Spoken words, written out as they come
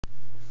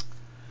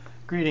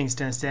Greetings,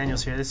 Dennis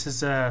Daniels here. This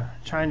is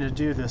trying to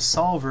do the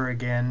solver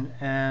again,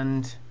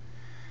 and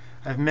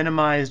I've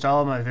minimized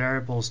all of my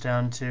variables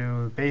down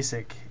to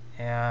basic,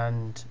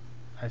 and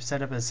I've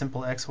set up a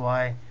simple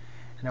XY,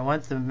 and I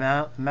want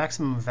the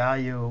maximum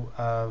value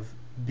of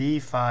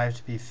B5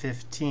 to be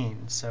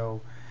 15.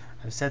 So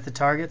I've set the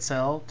target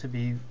cell to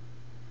be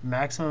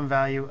maximum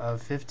value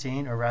of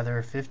 15, or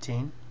rather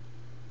 15.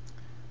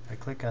 I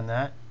click on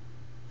that.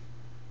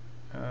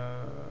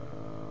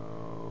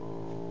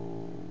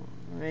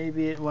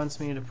 Maybe it wants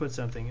me to put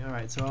something.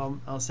 Alright, so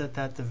I'll set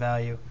that to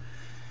value.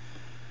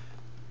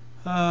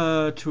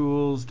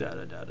 Tools,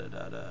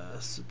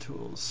 so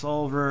tools,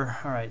 solver.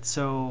 Alright,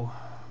 so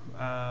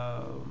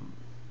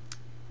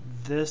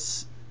the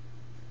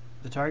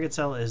target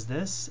cell is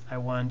this. I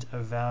want a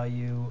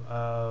value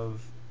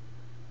of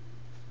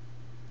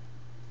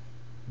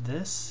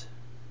this.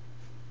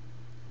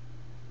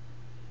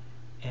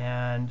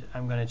 And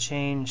I'm going to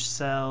change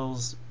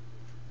cells.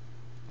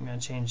 I'm going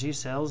to change these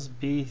cells,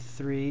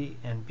 B3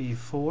 and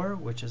B4,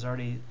 which is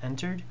already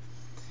entered.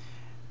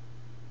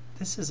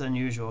 This is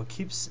unusual. It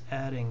keeps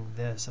adding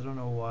this. I don't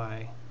know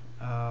why.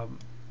 And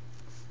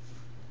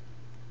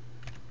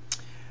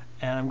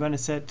I'm going to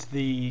set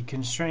the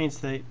constraints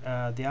that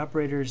the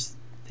operators,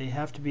 they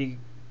have to be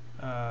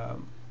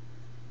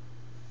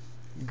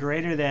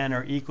greater than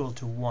or equal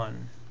to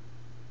 1.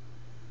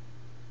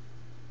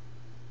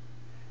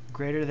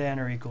 Greater than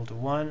or equal to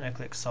 1. I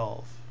click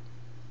solve.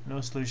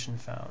 No solution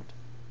found.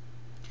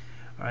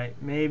 Alright,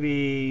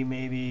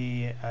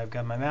 maybe I've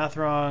got my math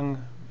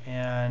wrong,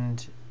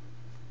 and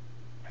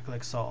I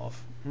click solve.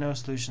 No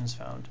solutions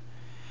found.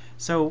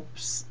 So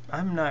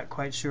I'm not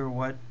quite sure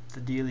what the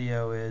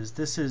dealio is.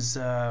 This is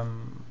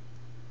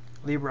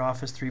libre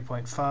office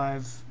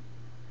 3.5.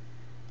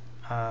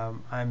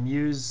 I'm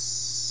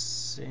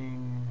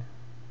using,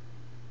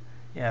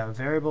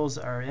 variables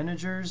are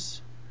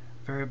integers,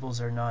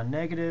 variables are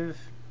non-negative,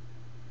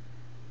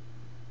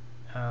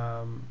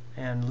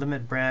 and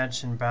limit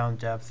branch and bound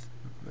depth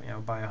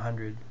by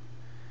 100.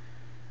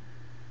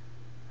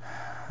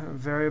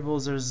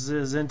 Variables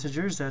is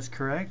integers, that's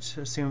correct.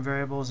 Assume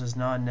variables is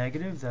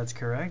non-negative, that's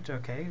correct.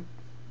 Okay,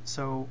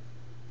 so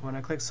when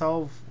I click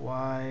solve,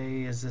 why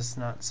is this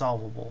not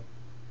solvable?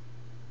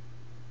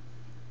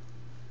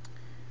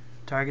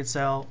 Target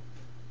cell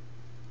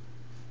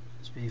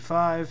is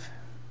B5,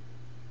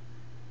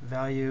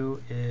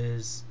 value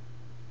is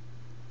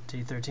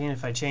T13.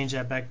 If I change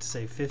that back to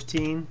say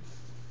 15,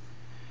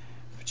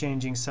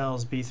 changing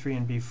cells B3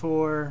 and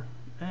B4,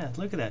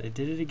 look at that, it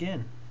did it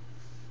again.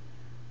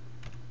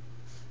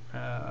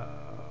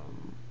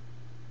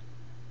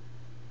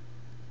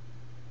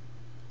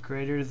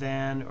 Greater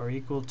than or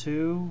equal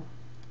to,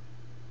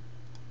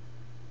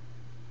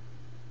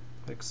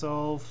 click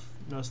solve,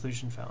 no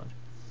solution found.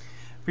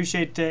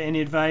 Appreciate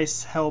any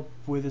advice, help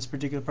with this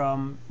particular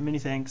problem. Many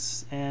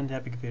thanks, and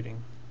happy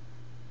computing.